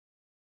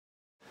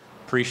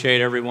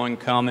appreciate everyone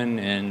coming,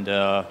 and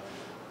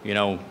you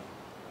know,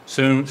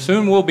 soon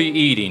we'll be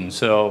eating.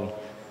 So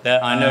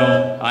that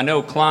I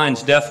know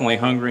Klein's definitely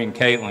hungry, and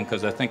Caitlin,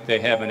 because I think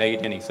they haven't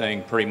ate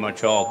anything pretty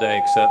much all day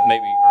except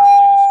maybe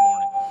early this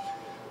morning.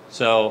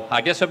 So I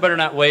guess I better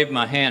not wave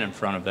my hand in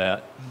front of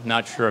that.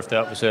 Not sure if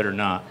that was it or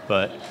not,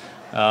 but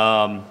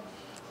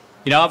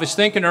you know, I was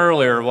thinking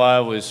earlier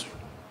while I was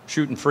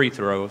shooting free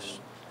throws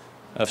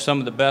of some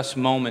of the best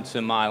moments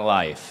in my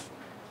life.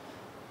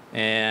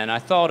 And I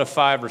thought of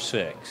 5 or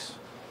 6.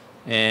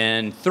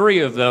 And 3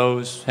 of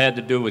those had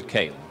to do with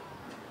Caitlin.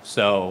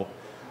 So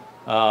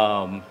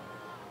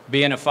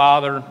being a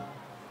father,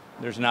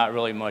 there's not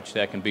really much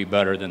that can be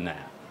better than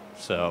that.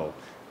 So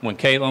when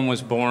Caitlin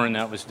was born,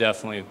 that was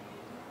definitely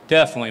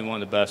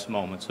one of the best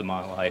moments of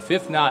my life,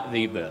 if not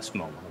the best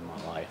moment of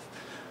my life.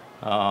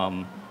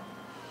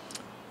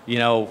 You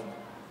know,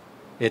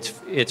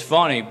 it's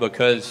funny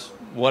because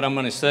what I'm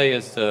going to say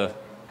is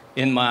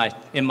in my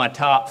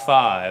top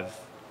 5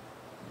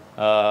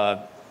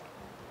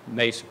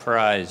 may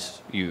surprise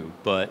you,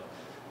 but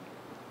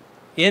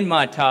in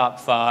my top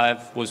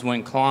 5 was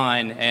when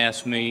Klein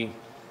asked me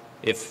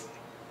if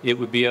it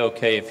would be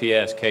okay if he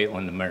asked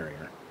Caitlin to marry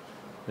her.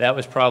 That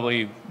was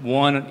probably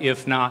one,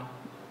 if not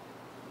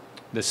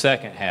the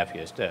second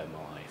happiest day of my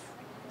life.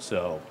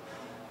 So,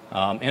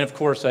 and of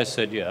course I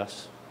said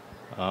yes.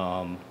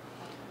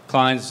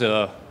 Klein's,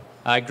 I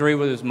agree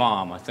with his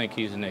mom. I think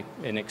he's an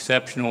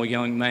exceptional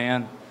young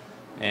man,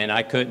 and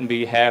I couldn't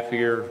be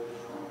happier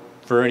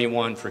for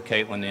anyone for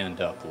Caitlin to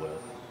end up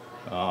with.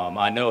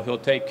 I know he'll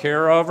take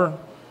care of her.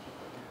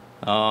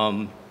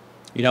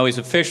 You know, he's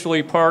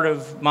officially part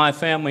of my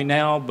family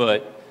now,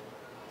 but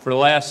for the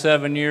last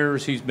 7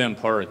 years, he's been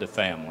part of the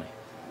family.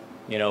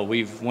 You know,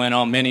 we've went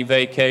on many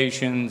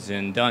vacations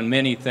and done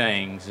many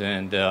things,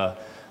 and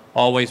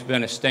always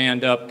been a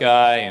stand-up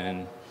guy,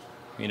 and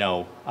you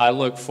know, I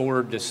look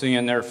forward to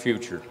seeing their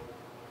future.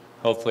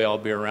 Hopefully I'll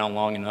be around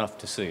long enough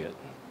to see it.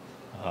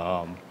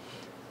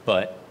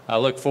 But I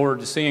look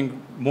forward to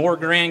seeing more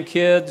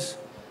grandkids.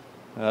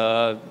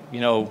 You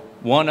know,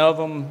 one of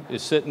them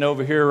is sitting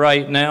over here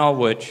right now,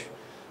 which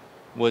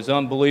was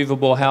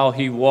unbelievable how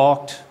he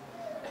walked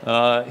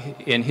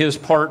in his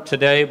part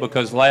today,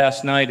 because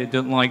last night it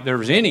didn't like there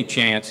was any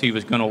chance he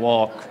was going to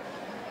walk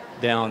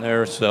down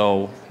there,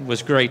 so it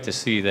was great to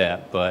see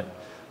that. But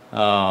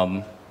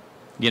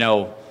you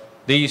know,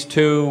 these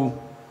two,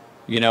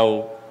 you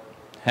know,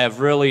 have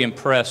really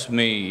impressed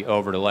me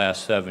over the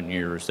last 7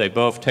 years. They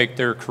both take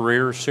their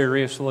careers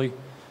seriously,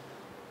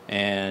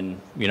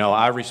 and, you know,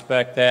 I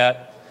respect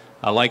that.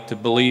 I like to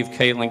believe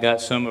Caitlin got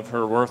some of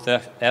her work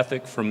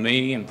ethic from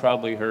me and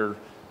probably her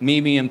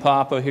Mimi and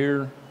Papa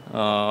here.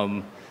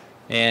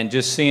 And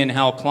just seeing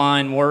how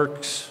Klein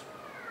works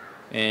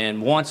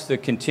and wants to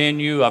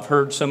continue. I've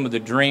heard some of the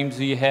dreams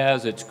he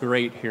has. It's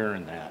great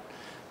hearing that.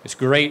 It's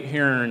great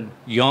hearing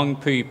young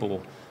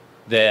people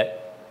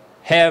that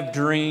have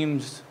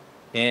dreams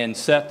and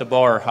set the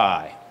bar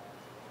high.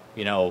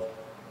 You know,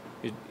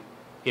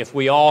 if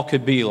we all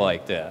could be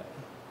like that,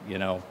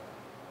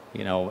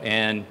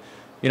 and,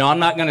 I'm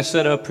not going to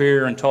sit up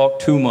here and talk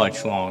too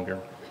much longer,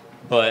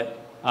 but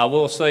I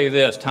will say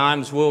this,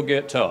 times will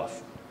get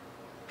tough.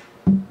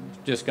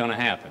 It's just going to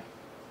happen.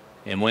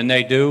 And when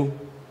they do,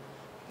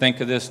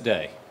 think of this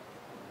day.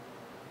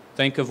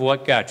 Think of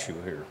what got you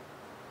here.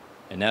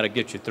 And that'll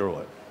get you through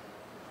it.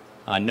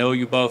 I know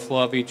you both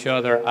love each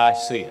other. I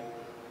see it.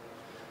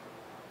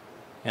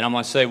 And I'm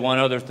going to say one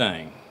other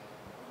thing.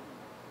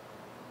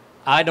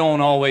 I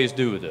don't always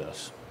do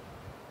this,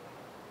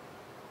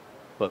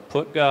 but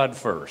put God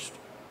first.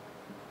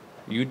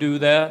 You do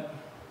that,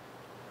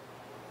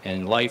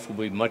 and life will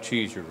be much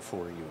easier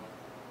for you.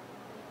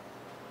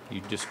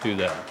 You just do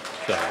that.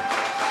 So,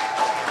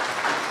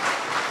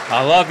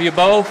 I love you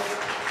both.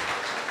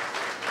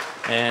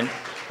 And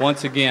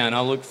once again,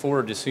 I look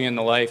forward to seeing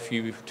the life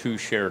you two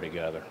share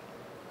together.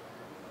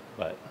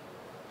 But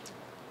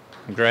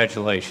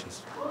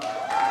congratulations.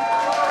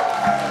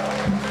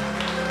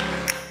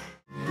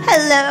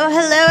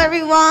 Hello,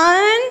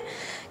 everyone.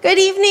 Good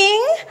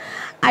evening.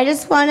 I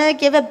just want to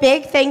give a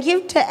big thank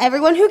you to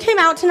everyone who came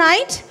out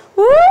tonight.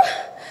 Woo!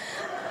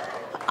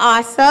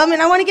 Awesome.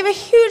 And I want to give a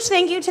huge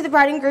thank you to the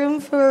bride and groom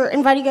for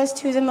inviting us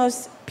to the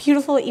most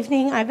beautiful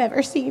evening I've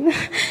ever seen.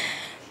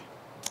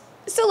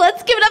 So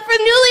let's give it up for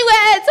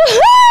newlyweds.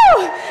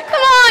 Woo!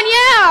 Come on,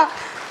 yeah.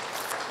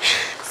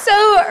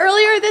 So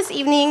earlier this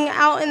evening,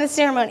 out in the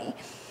ceremony,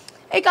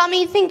 it got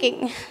me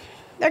thinking.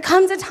 There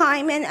comes a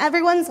time in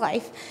everyone's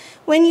life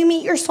when you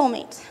meet your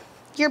soulmate,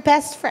 your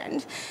best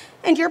friend,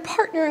 and your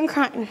partner in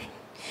crime.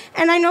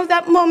 And I know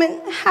that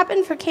moment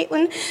happened for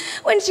Caitlin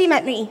when she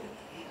met me.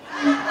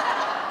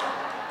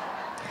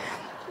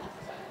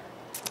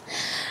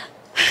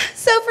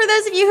 So for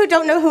those of you who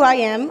don't know who I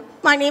am,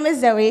 my name is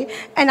Zoe,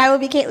 and I will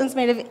be Caitlin's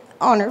maid of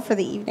honor for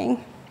the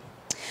evening.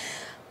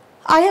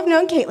 I have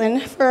known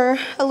Caitlin for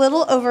a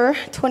little over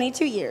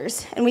 22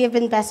 years, and we have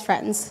been best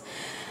friends.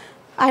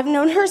 I've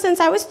known her since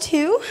I was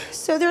 2,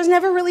 so there's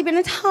never really been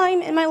a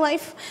time in my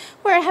life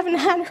where I haven't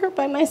had her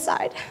by my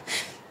side.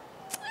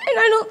 and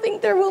I don't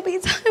think there will be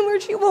a time where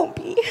she won't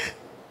be.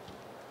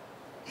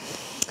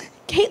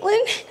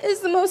 Caitlin is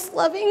the most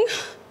loving,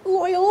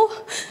 loyal,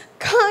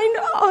 kind,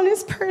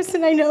 honest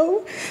person I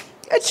know.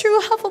 A true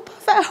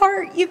Hufflepuff at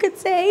heart, you could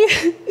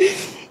say.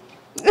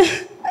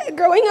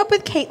 Growing up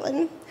with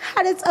Caitlin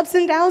had its ups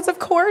and downs, of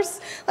course,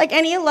 like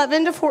any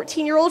 11 to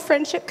 14-year-old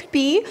friendship could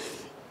be.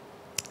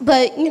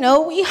 But, you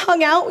know, we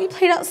hung out, we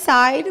played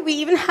outside, we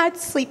even had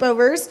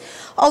sleepovers,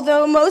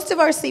 although most of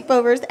our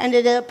sleepovers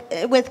ended up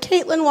with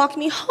Caitlin walking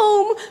me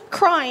home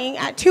crying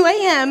at 2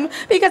 a.m.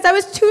 because I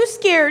was too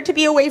scared to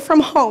be away from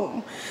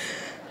home.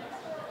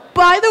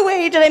 By the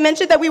way, did I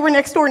mention that we were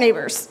next door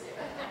neighbors?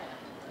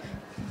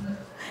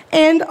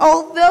 And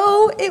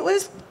although it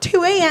was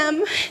 2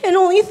 a.m. and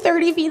only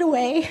 30 feet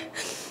away,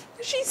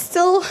 she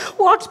still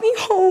walked me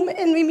home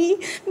and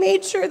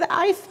made sure that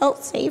I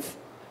felt safe.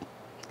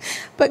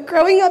 But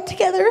growing up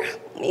together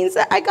means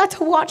that I got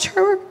to watch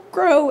her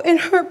grow in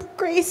her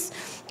grace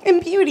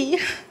and beauty.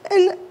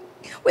 And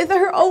with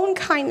her own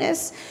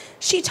kindness,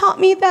 she taught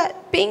me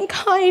that being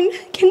kind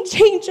can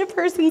change a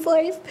person's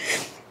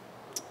life.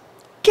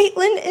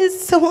 Caitlin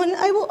is someone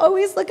I will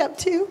always look up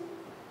to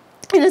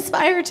and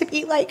aspire to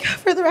be like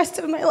for the rest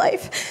of my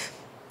life.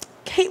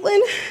 Caitlin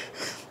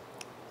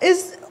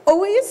is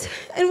always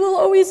and will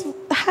always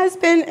has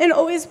been and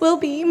always will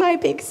be my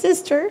big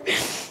sister.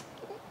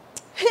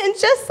 And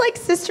just like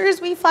sisters,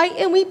 we fight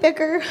and we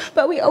bicker,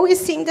 but we always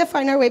seem to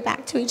find our way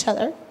back to each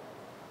other.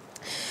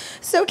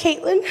 So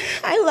Caitlin,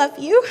 I love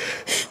you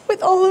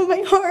with all of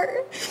my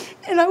heart,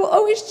 and I will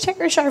always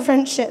cherish our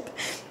friendship.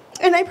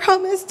 And I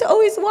promise to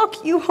always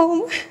walk you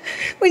home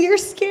when you're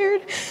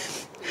scared.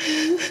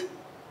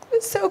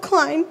 So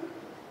Klein,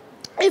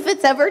 if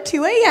it's ever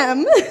 2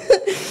 a.m.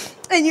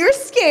 and you're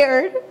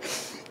scared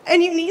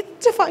and you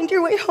need to find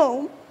your way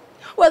home,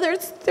 whether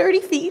it's 30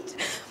 feet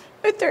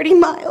or 30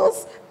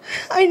 miles,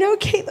 I know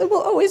Caitlin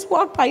will always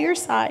walk by your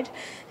side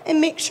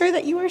and make sure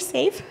that you are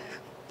safe.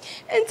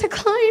 And to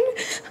Klein,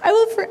 I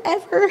will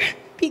forever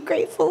be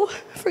grateful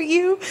for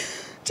you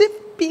to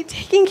be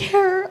taking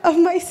care of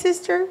my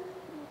sister,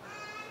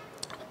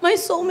 my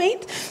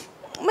soulmate,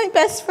 my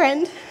best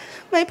friend,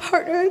 my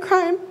partner in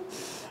crime.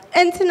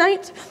 And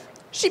tonight,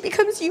 she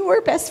becomes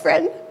your best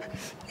friend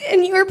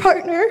and your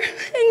partner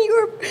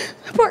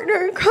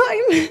in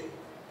crime.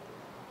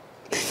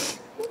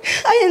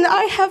 And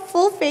I have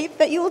full faith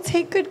that you will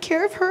take good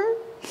care of her.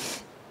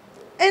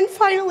 And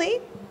finally,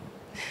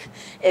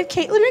 if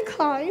Caitlin and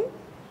Klein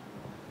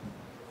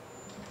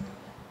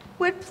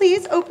would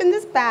please open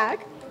this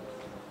bag.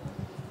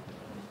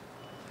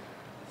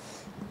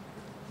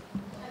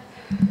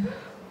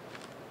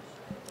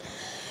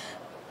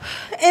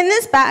 In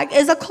this bag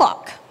is a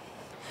clock.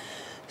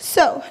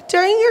 So,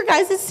 during your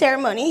guys'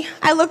 ceremony,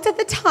 I looked at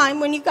the time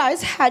when you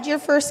guys had your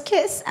first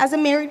kiss as a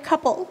married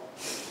couple.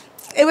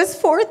 It was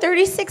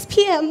 4:36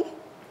 p.m.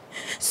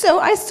 So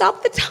I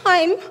stopped the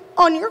time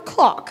on your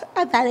clock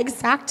at that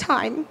exact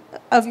time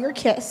of your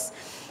kiss,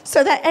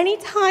 so that any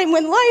time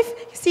when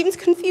life seems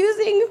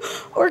confusing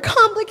or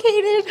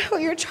complicated, or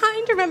you're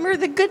trying to remember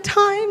the good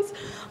times,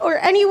 or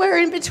anywhere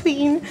in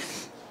between,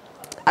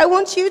 I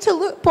want you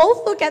to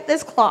both look at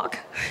this clock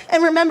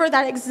and remember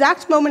that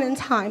exact moment in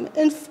time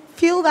and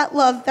feel that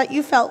love that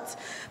you felt,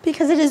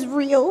 because it is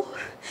real.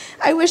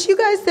 I wish you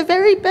guys the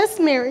very best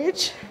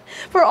marriage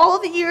for all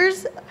the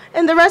years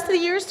and the rest of the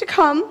years to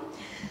come.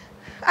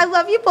 I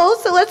love you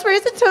both, so let's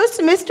raise a toast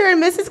to Mr.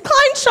 and Mrs.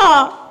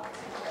 Kleinshaw.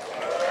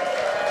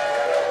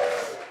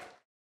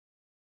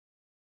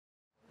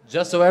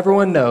 Just so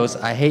everyone knows,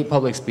 I hate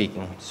public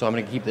speaking, so I'm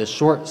going to keep this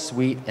short,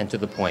 sweet, and to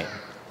the point.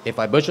 If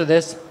I butcher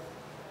this,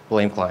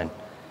 blame Klein.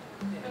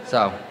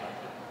 So,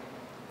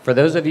 for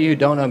those of you who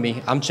don't know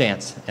me, I'm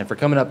Chance, and for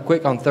coming up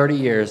quick on 30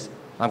 years,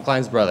 I'm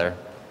Klein's brother.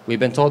 We've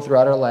been told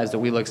throughout our lives that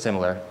we look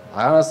similar.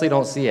 I honestly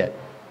don't see it,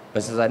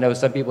 but since I know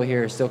some people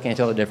here still can't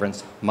tell the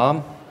difference,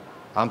 Mom,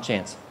 I'm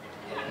Chance,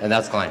 and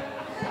that's Klein.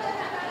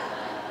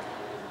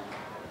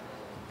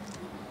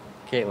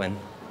 Caitlin,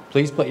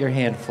 please put your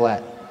hand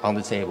flat on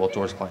the table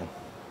towards Klein.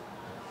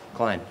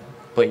 Klein,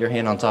 put your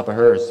hand on top of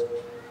hers.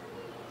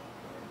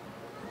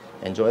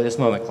 Enjoy this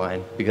moment,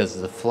 Klein, because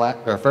it's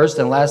the first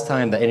and last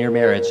time that in your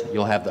marriage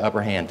you'll have the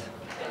upper hand.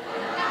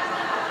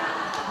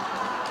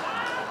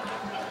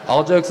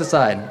 All jokes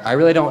aside, I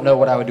really don't know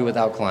what I would do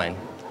without Klein.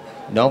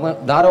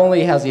 Not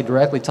only has he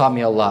directly taught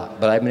me a lot,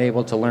 but I've been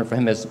able to learn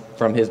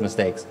from his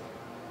mistakes.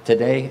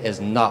 Today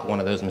is not one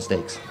of those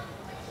mistakes.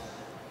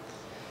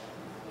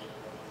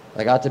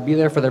 I got to be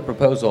there for their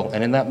proposal,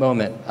 and in that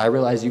moment, I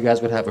realized you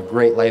guys would have a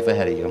great life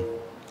ahead of you.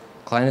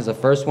 Klein is the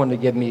first one to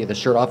give me the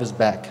shirt off his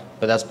back,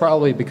 but that's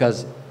probably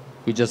because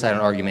we just had an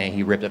argument and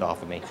he ripped it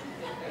off of me.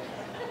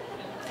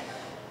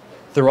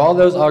 Through all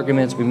those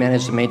arguments, we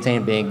managed to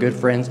maintain being good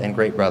friends and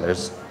great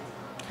brothers.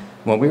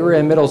 When we were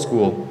in middle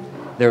school,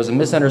 there was a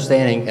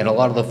misunderstanding and a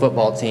lot of the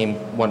football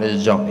team wanted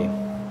to jump me.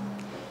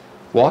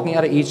 Walking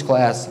out of each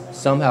class,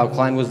 somehow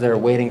Klein was there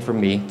waiting for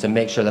me to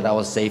make sure that I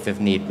was safe if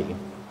need be.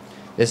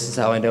 This is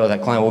how I know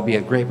that Klein will be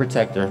a great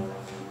protector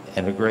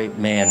and a great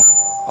man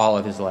all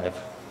of his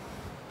life.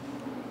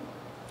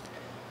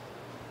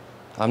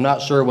 I'm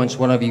not sure which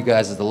one of you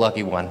guys is the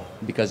lucky one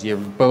because you're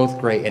both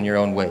great in your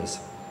own ways.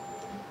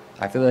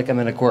 I feel like I'm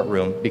in a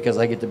courtroom because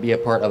I get to be a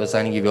part of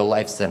assigning you a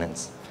life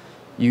sentence.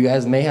 You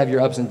guys may have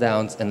your ups and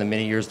downs in the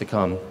many years to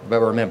come, but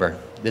remember,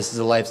 this is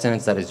a life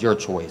sentence that is your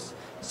choice.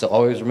 So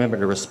always remember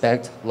to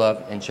respect,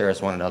 love, and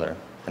cherish one another.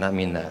 And I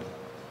mean that.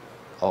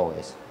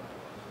 Always.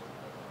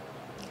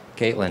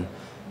 Caitlin,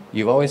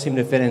 you've always seemed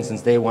to fit in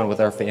since day one with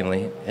our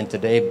family, and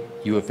today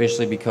you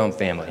officially become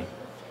family.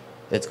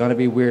 It's going to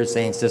be weird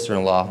saying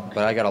sister-in-law,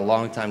 but I got a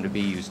long time to be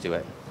used to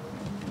it.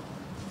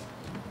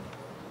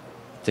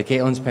 To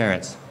Caitlin's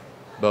parents,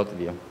 both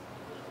of you,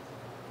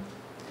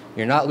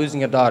 you're not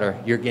losing a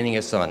daughter, you're getting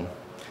a son.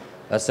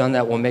 A son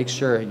that will make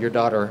sure your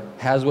daughter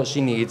has what she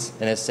needs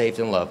and is safe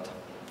and loved.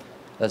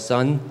 A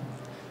son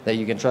that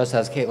you can trust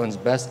has Caitlin's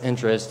best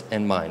interest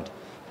in mind.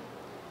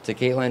 To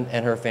Caitlin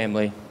and her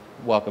family,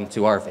 welcome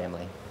to our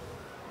family.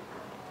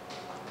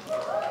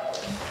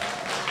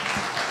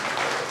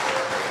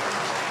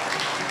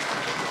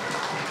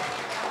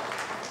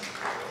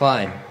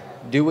 Klein,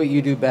 do what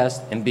you do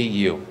best and be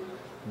you.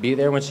 Be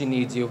there when she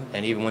needs you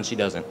and even when she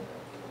doesn't.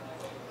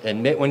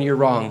 Admit when you're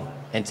wrong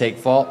and take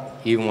fault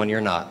even when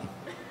you're not.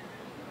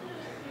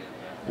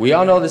 We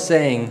all know the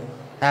saying,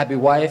 happy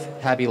wife,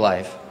 happy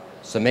life.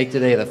 So make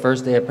today the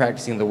first day of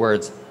practicing the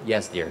words,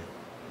 yes, dear.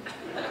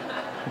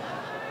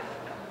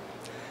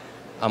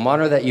 I'm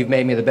honored that you've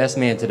made me the best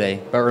man today,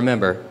 but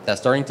remember that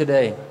starting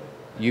today,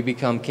 you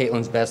become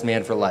Caitlin's best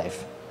man for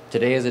life.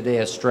 Today is a day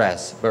of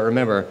stress, but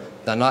remember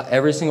that not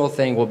every single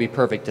thing will be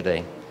perfect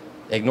today.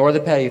 Ignore the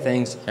petty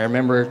things and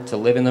remember to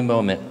live in the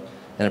moment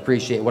and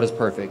appreciate what is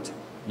perfect.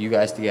 You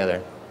guys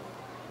together.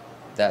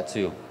 That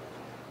too.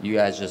 You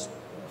guys just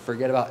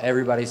forget about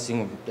every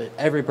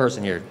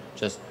person here.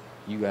 Just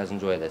you guys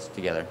enjoy this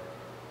together.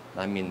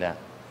 I mean that.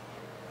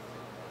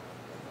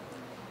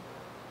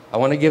 I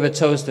want to give a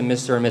toast to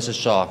Mr. and Mrs.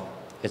 Shaw.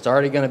 It's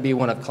already going to be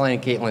one of Klein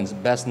and Caitlin's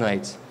best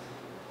nights,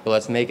 but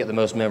let's make it the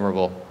most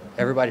memorable.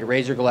 Everybody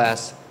raise your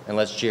glass and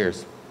let's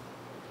cheers.